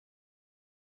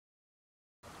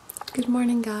Good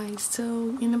morning, guys.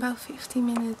 So in about 15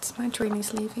 minutes my train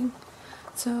is leaving,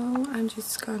 so I'm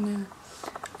just gonna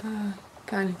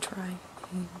try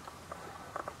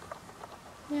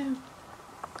and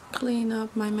clean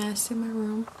up my mess in my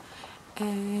room,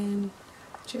 and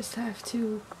just have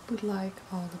to put like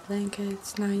all the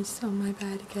blankets nice on my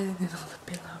bed again and all the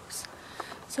pillows.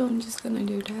 So I'm just gonna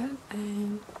do that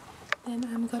and then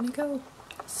I'm gonna go.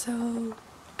 So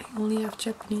I only have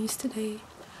Japanese today.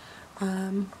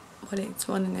 But it's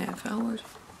 1.5 hours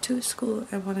to school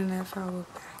and 1.5 hours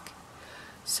back.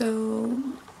 So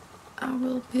I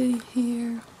will be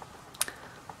here.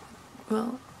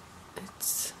 Well,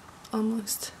 it's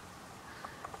almost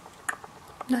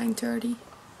 9:30,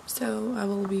 so I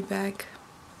will be back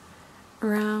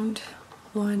around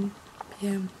 1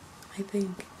 p.m. I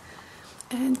think.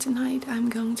 And tonight I'm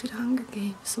going to the Hunger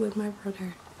Games with my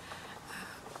brother.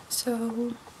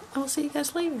 So I'll see you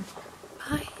guys later.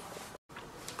 Bye.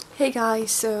 Hey guys,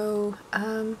 so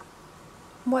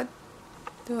what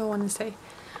do I want to say?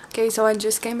 Okay, so I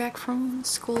just came back from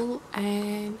school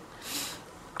and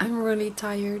I'm really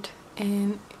tired,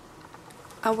 and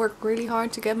I worked really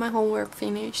hard to get my homework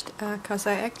finished because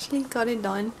I actually got it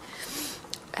done,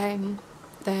 and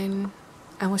then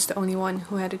I was the only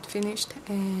one who had it finished,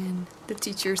 and the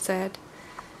teacher said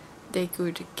they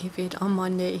could give it on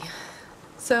Monday.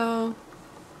 So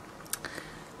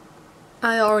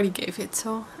I already gave it,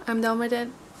 so I'm done with it.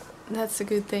 That's a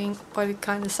good thing, but it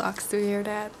kind of sucks to hear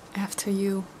that after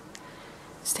you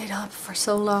stayed up for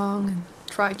so long and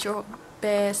tried your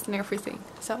best and everything.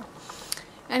 So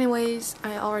anyways,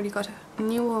 I already got a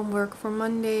new homework for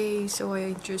Monday, so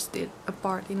I just did a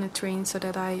part in the train so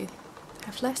that I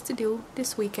have less to do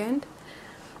this weekend.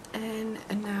 And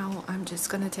now I'm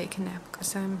just gonna take a nap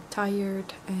because I'm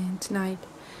tired, and tonight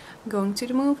I'm going to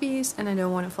the movies and I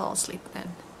don't want to fall asleep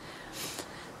then.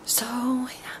 So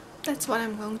yeah, that's what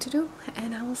I'm going to do,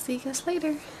 and I will see you guys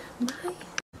later. Bye.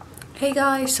 Hey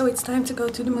guys, so it's time to go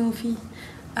to the movie.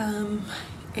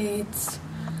 It's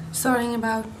starting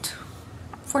about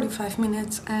 45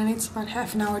 minutes and it's about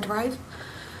half an hour drive.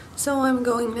 So I'm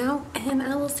going now and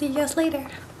I will see you guys later.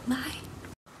 Bye.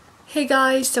 Hey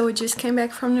guys, so I just came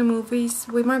back from the movies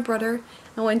with my brother.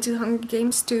 I went to Hunger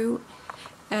Games 2,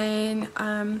 and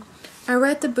I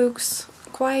read the books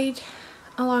quite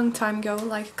a long time ago,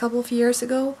 like a couple of years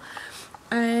ago,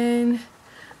 and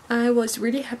I was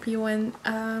really happy when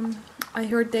I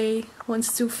heard they want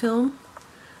to film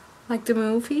like the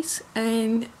movies,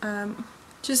 and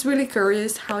just really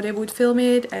curious how they would film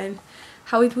it and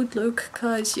how it would look,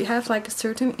 because you have like a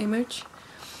certain image.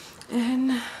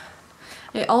 And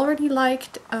I already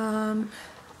liked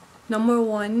number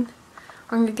 1,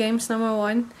 Hunger Games number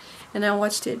 1, and I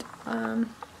watched it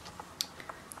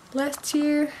last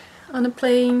year on a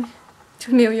plane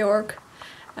to New York.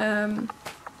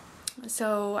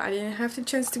 So I didn't have the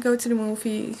chance to go to the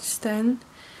movies then,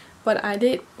 but I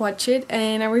did watch it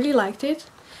and I really liked it.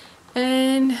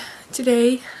 And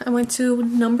today I went to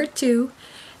number 2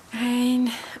 and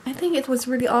I think it was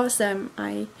really awesome.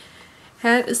 I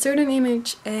had a certain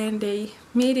image and they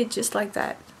made it just like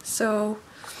that. So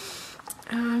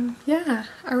yeah,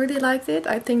 I really liked it.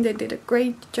 I think they did a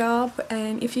great job,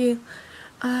 and if you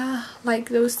like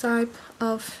those type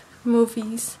of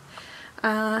movies,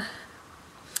 I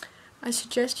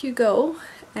suggest you go,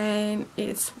 and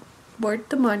it's worth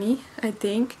the money, I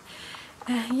think.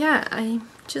 Yeah, I'm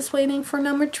just waiting for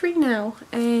number 3 now,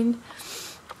 and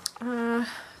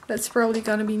that's probably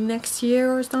gonna be next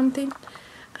year or something.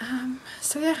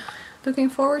 So yeah, looking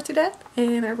forward to that,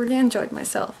 and I really enjoyed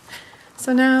myself.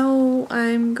 So now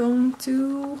I'm going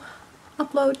to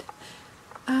upload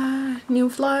a new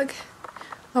vlog.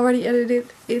 Already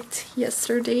edited it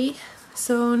yesterday,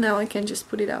 so now I can just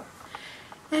put it up,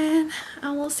 and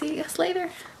I will see you guys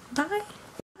later. Bye.